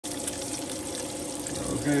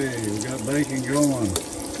Okay, we got bacon going.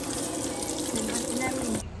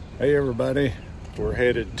 Hey everybody, we're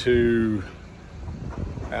headed to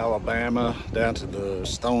Alabama, down to the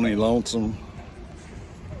Stony Lonesome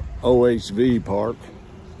OHV park.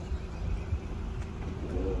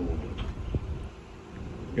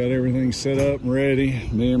 Got everything set up and ready.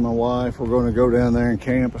 Me and my wife, we're going to go down there and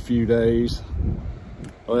camp a few days.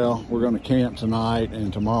 Well, we're going to camp tonight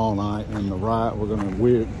and tomorrow night, and we're going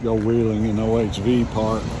to go wheeling in OHV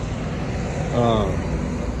park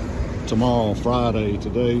tomorrow, Friday.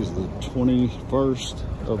 Today's the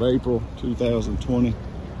 21st of April, 2020.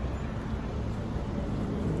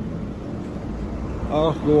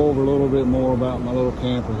 I'll go over a little bit more about my little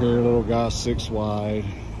camper here, little guy 6 wide.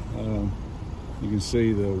 You can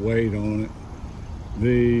see the weight on it.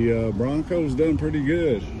 The Bronco's done pretty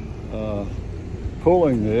good.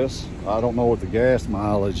 Pulling this, I don't know what the gas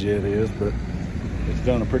mileage yet is, but it's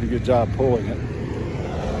done a pretty good job pulling it.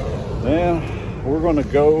 Then we're gonna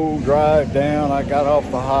go drive down. I got off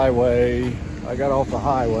the highway.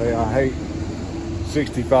 I hate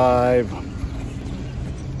 65.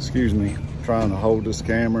 Excuse me, trying to hold this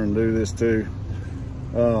camera and do this too.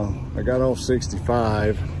 I got off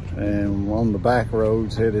 65 and on the back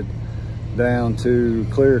roads headed down to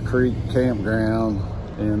Clear Creek Campground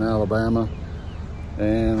in Alabama.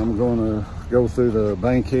 And I'm gonna go through the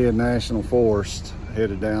Bankhead National Forest,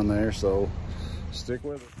 headed down there, so stick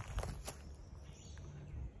with it.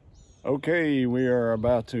 Okay, we are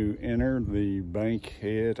about to enter the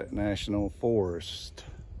Bankhead National Forest.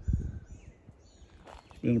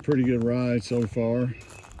 It's been a pretty good ride so far.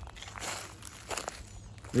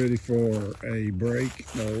 Ready for a break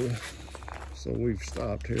though, so we've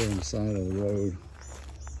stopped here on the side of the road.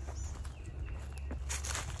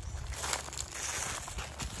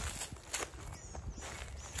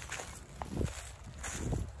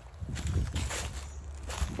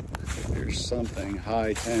 There's something,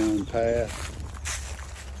 Hightown Path.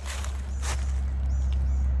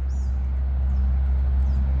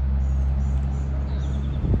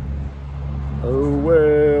 Oh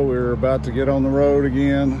well, we're about to get on the road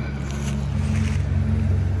again.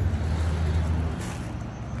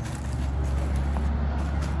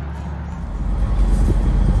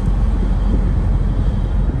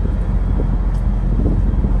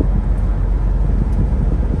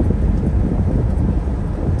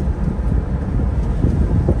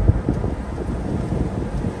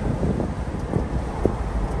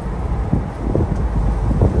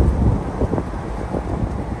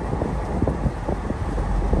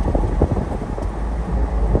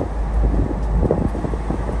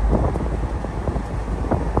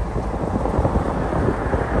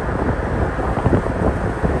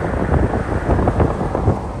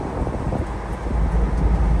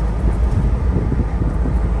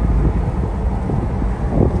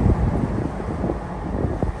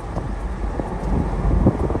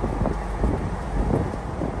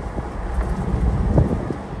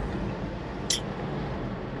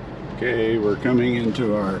 Okay, we're coming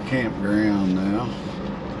into our campground now.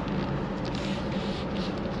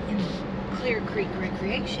 In Clear Creek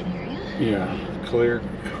Recreation Area. Yeah, Clear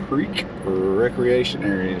Creek Recreation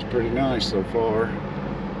Area is pretty nice so far.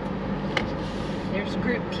 There's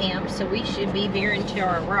group camp, so we should be veering to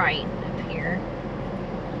our right up here.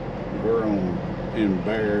 We're in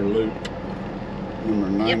Bear Loop, number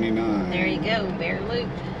 99. Yep, there you go, Bear Loop.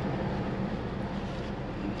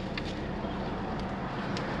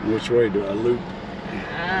 Which way do I loop?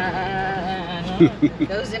 I don't know. It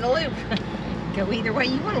goes in a loop. Go either way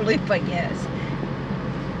you want to loop, I guess.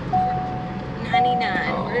 99.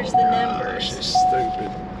 Oh, where's the numbers? This is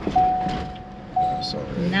stupid.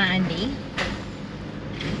 Sorry. 90.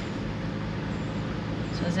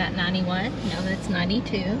 So is that 91? No, that's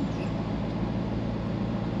 92.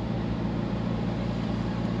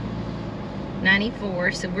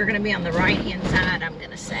 94. So we're going to be on the right-hand side, I'm going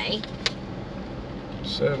to say.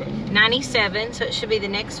 97, so it should be the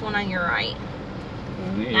next one on your right.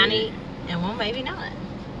 90, and well, maybe not.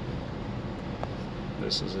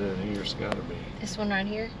 This is it here, it's gotta be. This one right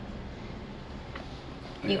here?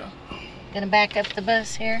 Yeah. You gonna back up the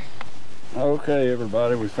bus here? Okay,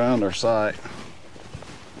 everybody, we found our site.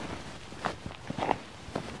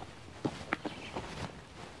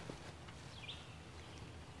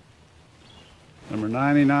 Number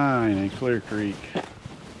 99 in Clear Creek.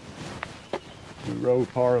 We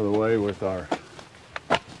rode part of the way with our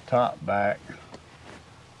top back.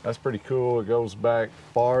 That's pretty cool. It goes back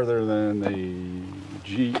farther than the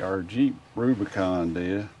Jeep Rubicon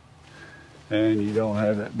did. And you don't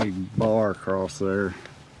have that big bar across there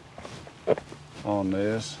on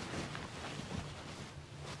this.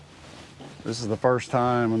 This is the first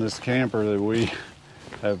time in this camper that we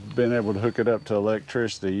have been able to hook it up to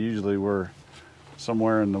electricity. Usually we're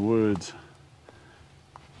somewhere in the woods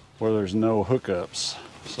where there's no hookups.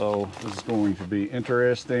 So this is going to be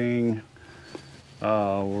interesting.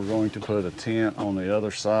 We're going to put a tent on the other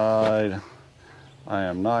side. I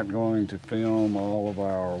am not going to film all of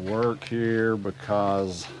our work here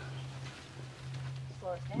because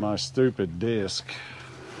my stupid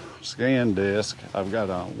scan disc, I've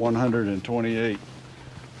got a 128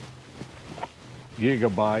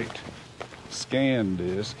 gigabyte scan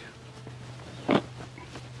disc,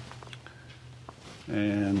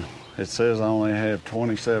 and it says I only have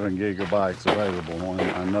 27 gigabytes available, and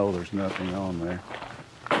I know there's nothing on there.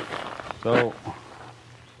 So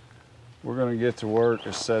we're going to get to work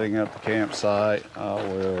at setting up the campsite. I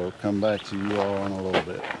will come back to you all in a little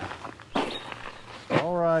bit.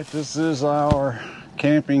 All right, this is our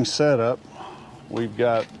camping setup. We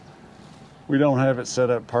don't have it set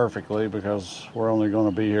up perfectly because we're only going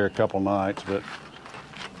to be here a couple nights,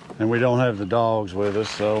 and we don't have the dogs with us,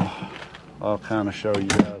 so I'll kind of show you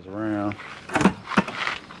guys around.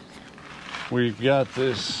 We've got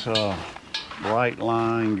this Brite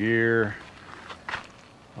line gear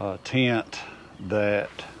tent that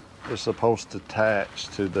is supposed to attach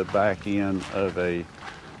to the back end of a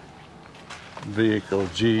vehicle,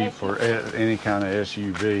 Jeep or any kind of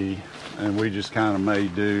SUV, and we just kind of may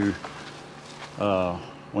do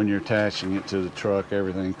when you're attaching it to the truck,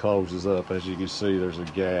 everything closes up. As you can see, there's a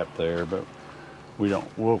gap there, but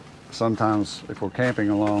we'll sometimes, if we're camping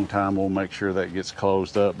a long time, we'll make sure that gets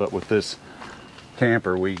closed up. But with this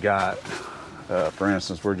camper we got, for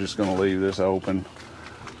instance, we're just going to leave this open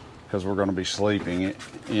because we're going to be sleeping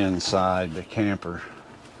inside the camper.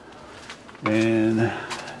 And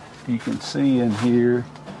you can see in here,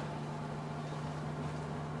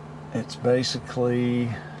 it's basically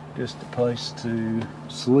just a place to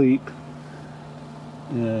sleep.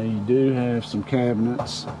 You do have some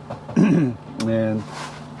cabinets, and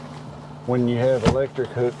when you have electric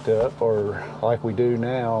hooked up, or like we do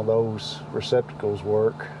now, those receptacles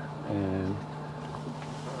work, and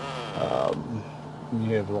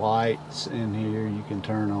you have lights in here you can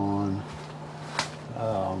turn on.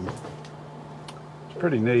 It's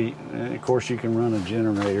pretty neat, and of course you can run a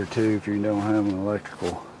generator too if you don't have an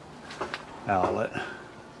electrical outlet.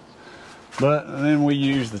 But then we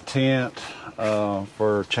use the tent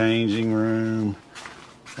for changing room,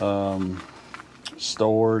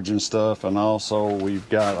 storage and stuff, and also we've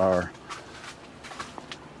got our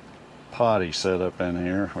potty set up in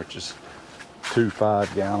here, which is 2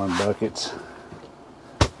 5-gallon buckets.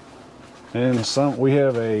 And we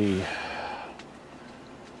have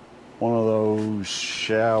one of those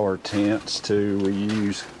shower tents too we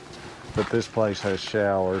use, but this place has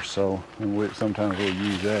showers, so sometimes we'll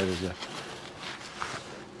use that as a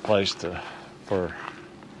place for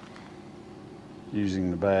using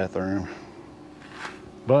the bathroom.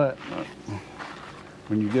 But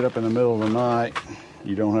when you get up in the middle of the night,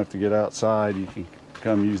 you don't have to get outside. You can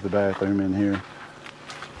come use the bathroom in here.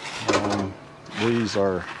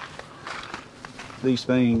 These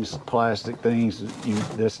things, plastic things,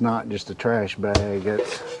 that's not just a trash bag. You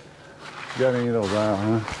got any of those out,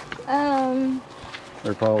 huh?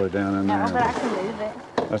 They're probably down in there. No, but I can move it.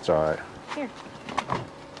 That's all right. Here.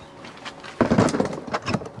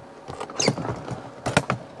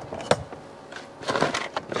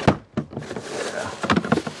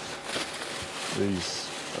 These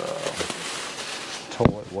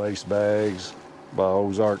toilet waste bags by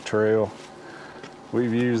Ozark Trail.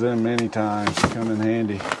 We've used them many times. They come in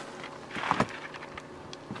handy.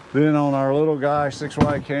 Then on our little guy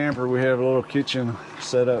 6Y camper, we have a little kitchen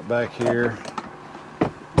set up back here.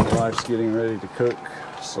 My wife's getting ready to cook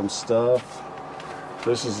some stuff.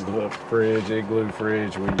 This is the fridge, igloo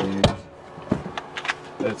fridge we use.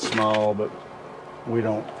 It's small, but we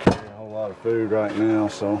don't carry a whole lot of food right now,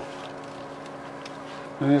 so.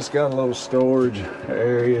 And it's got a little storage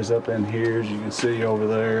areas up in here, as you can see over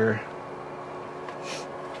there.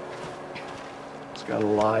 It's got a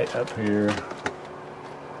light up here.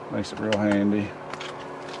 Makes it real handy.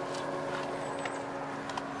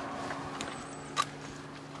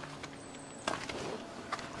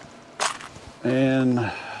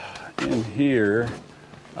 And in here,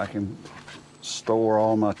 I can store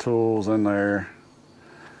all my tools in there.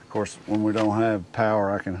 Of course, when we don't have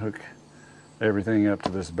power, I can hook everything up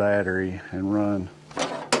to this battery and run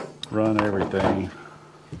everything.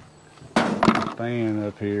 Fan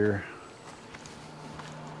up here.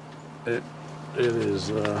 It is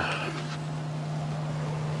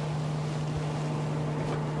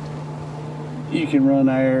you can run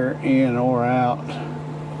air in or out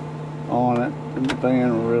on it. The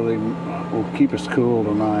fan really will keep us cool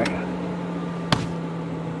tonight.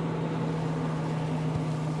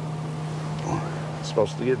 It's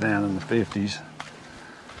supposed to get down in the 50s.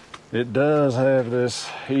 It does have this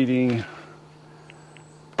heating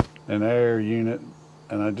and air unit,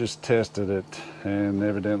 and I just tested it, and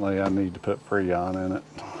evidently I need to put Freon in it,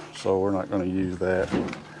 so we're not going to use that.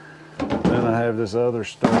 Then I have this other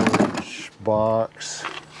storage box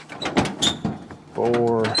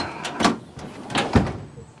for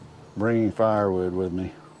bringing firewood with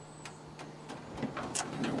me.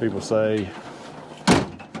 People say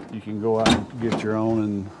you can go out and get your own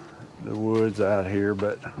in the woods out here,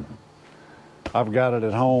 but I've got it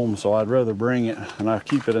at home, so I'd rather bring it, and I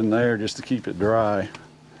keep it in there just to keep it dry.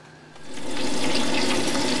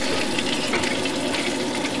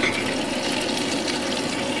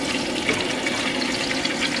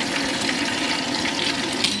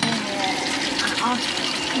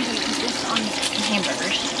 This on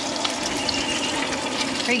hamburgers.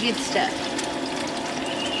 Pretty good stuff.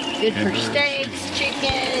 Good for steaks,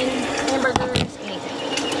 chicken, hamburgers, anything.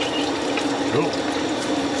 Cool.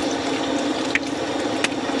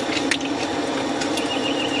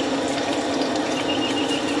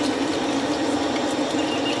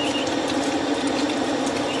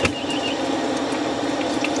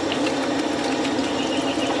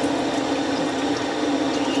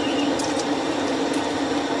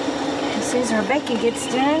 As soon as our bacon gets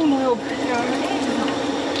done, we'll put it on the edges on.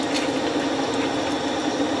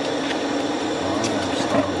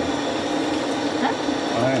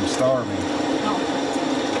 I am starving. Oh.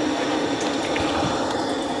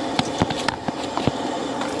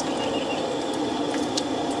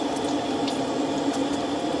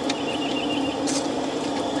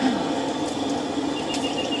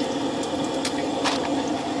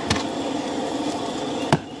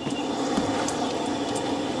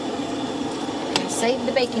 Save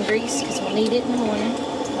the bacon grease because we'll need it in the morning.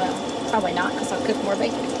 Well, probably not because I'll cook more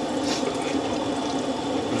bacon.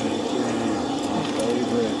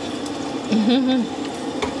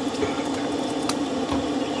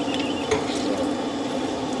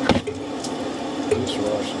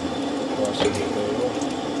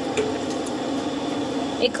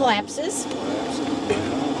 It collapses. Got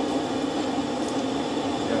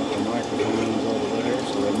the microphones over there,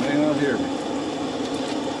 so they may not hear me.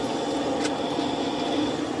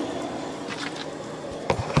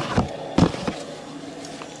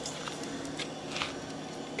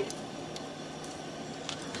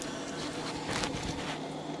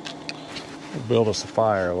 We'll build us a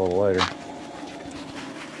fire a little later.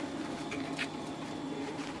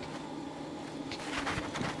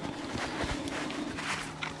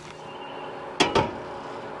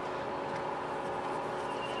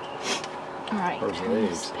 All right. Where's the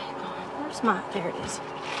eggs? Where's my? There it is.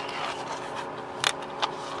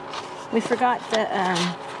 We forgot the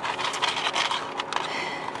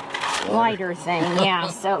lighter thing. Yeah.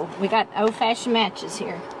 So we got old-fashioned matches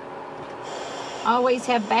here. Always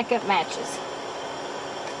have backup matches.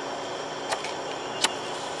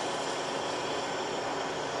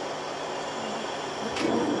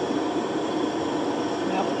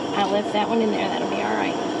 Nope, I left that one in there. That'll be all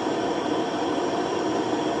right.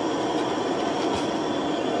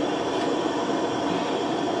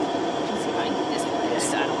 Let's see if I can get this one this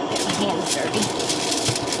side. I don't get my hands dirty.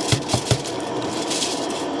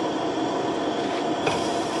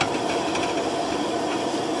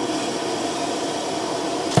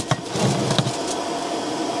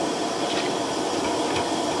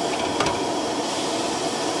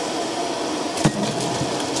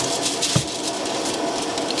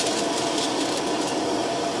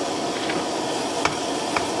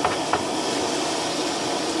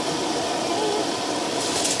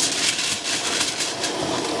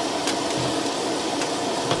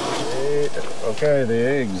 Okay, the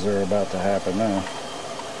eggs are about to happen now.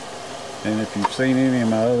 And if you've seen any of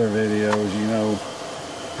my other videos, you know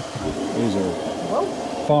these are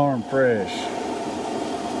farm fresh.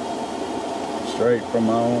 Straight from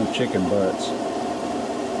my own chicken butts.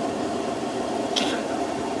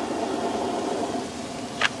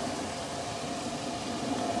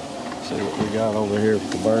 See what we got over here with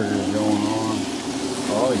the burgers going on.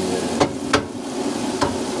 Oh yeah.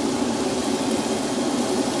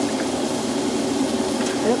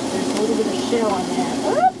 Oop, there's a little bit of shell on that.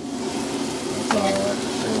 Oop. That's all right.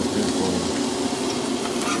 Feels good for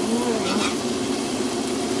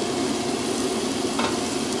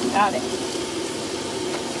you. Got it.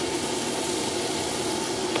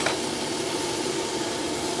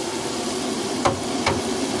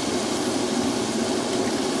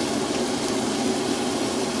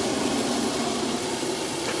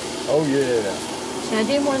 Oh yeah. Should I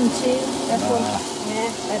do more than 2? That's what. Yeah,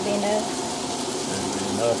 that'd be enough. That'd be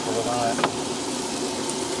enough for the night.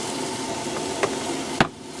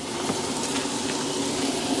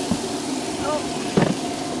 Oh.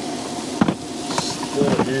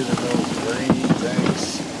 Still using those green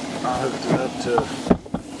tanks. I hooked it up to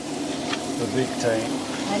the big tank.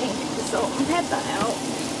 I didn't get the salt and pepper out.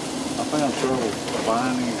 I found trouble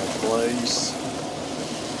finding a place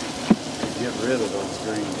to get rid of those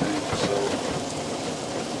green tanks, so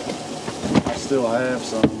I still have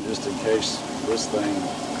some just in case this thing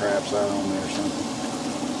craps out on me or something.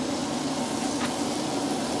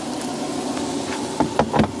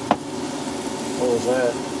 What was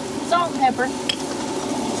that? Salt and pepper.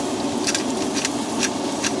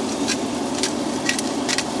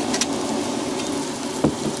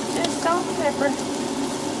 Just salt and pepper.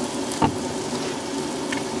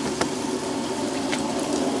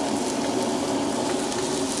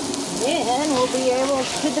 Then we'll be able to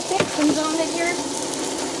put the fixings on it here as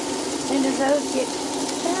soon as those get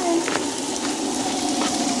done.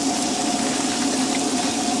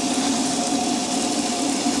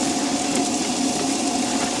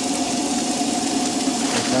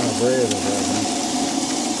 What kind of bread is that, man?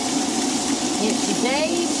 It's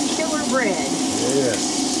today's killer bread. Yes.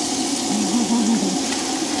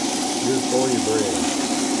 Good for you bread.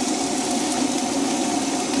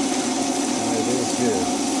 It is good.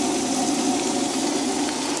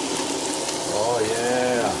 Oh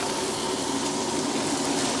yeah.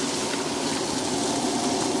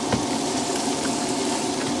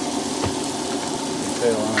 You can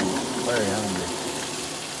tell I'm very hungry.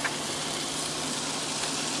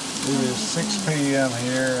 It is 6 p.m.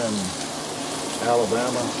 here in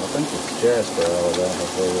Alabama. I think it's Jasper, Alabama,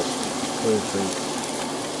 where this Clear Creek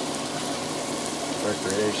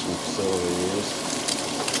recreation facility is.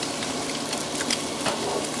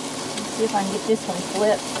 Let's see if I can get this one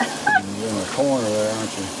flipped. You're in the corner there,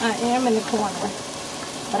 aren't you? I am in the corner.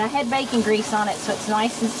 But I had bacon grease on it, so it's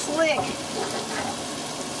nice and slick.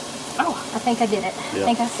 Oh, I think I did it. Yeah.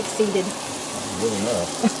 I think I succeeded. Good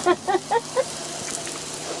enough.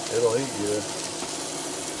 It'll eat good.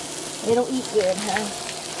 It'll eat good, huh?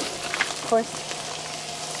 Of course,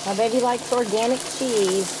 my baby likes organic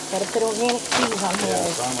cheese. Gotta put organic cheese on Yes,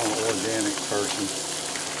 his. I'm an organic person.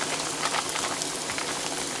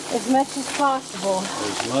 As much as possible.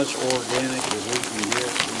 As much organic as we can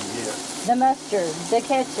get, we get. The mustard, the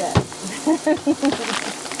ketchup.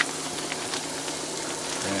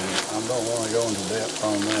 And I don't want to go into depth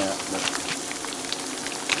on that, but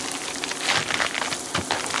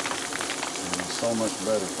it's so much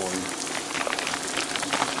better for you.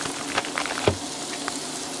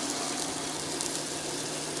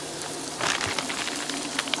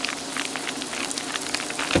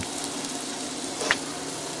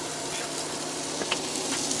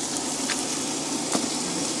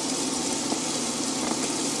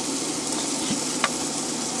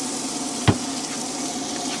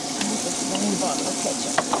 Bottle of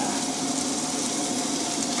ketchup.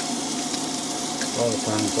 A lot of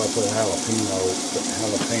times I put jalapenos or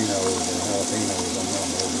jalapenos on my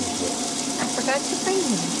burgers, but I forgot to bring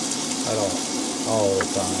them. I don't all the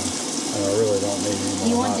time, and I really don't need any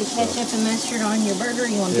more. You want hot the ketchup and mustard on your burger, or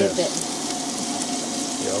you want to dip it?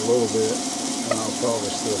 Yeah, a little bit, and I'll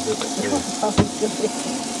probably still dip it too. Probably dip it.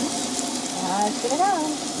 Put it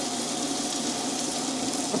on.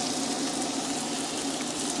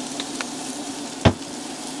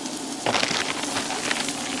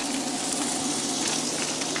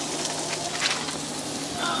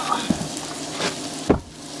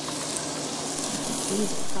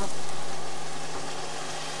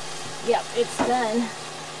 Yep, it's done.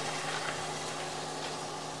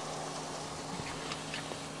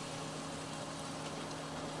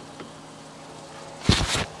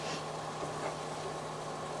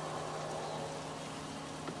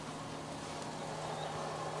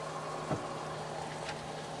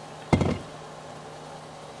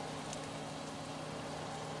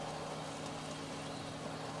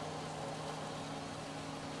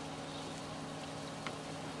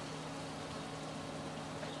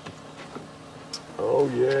 Oh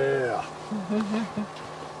yeah.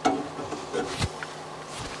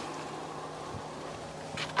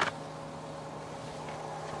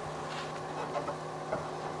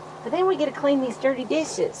 But then we get to clean these dirty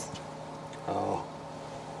dishes. Oh.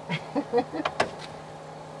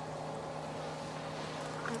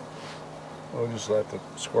 We'll just let the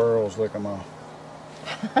squirrels lick them off.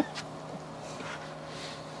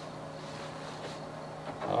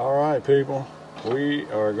 All right, people. We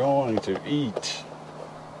are going to eat.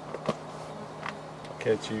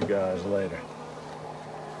 Catch you guys later.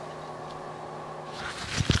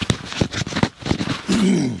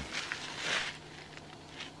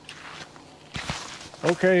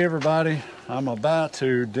 Okay, everybody, I'm about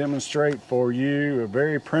to demonstrate for you a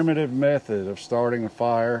very primitive method of starting a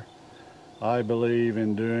fire. I believe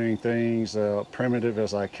in doing things primitive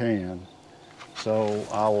as I can. So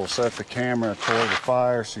I will set the camera toward the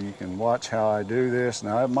fire so you can watch how I do this.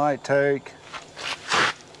 Now, it might take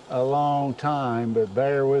a long time, but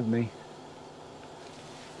bear with me.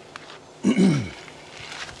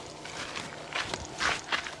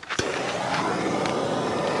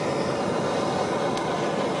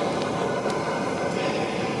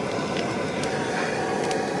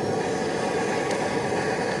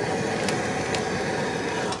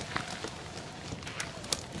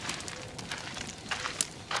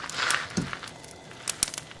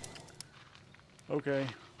 Okay,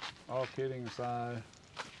 all kidding aside,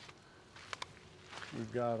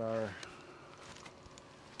 we've got our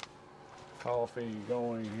coffee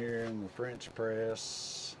going here in the French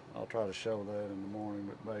press. I'll try to show that in the morning,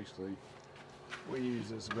 but basically we use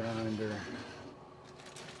this grinder.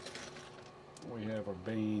 We have our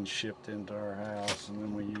beans shipped into our house, and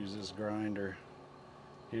then we use this grinder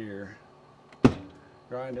here.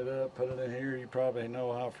 Grind it up, put it in here. You probably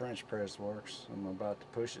know how French press works. I'm about to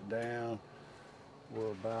push it down.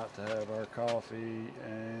 We're about to have our coffee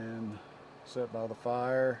and sit by the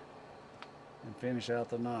fire and finish out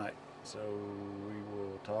the night. So we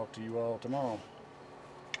will talk to you all tomorrow.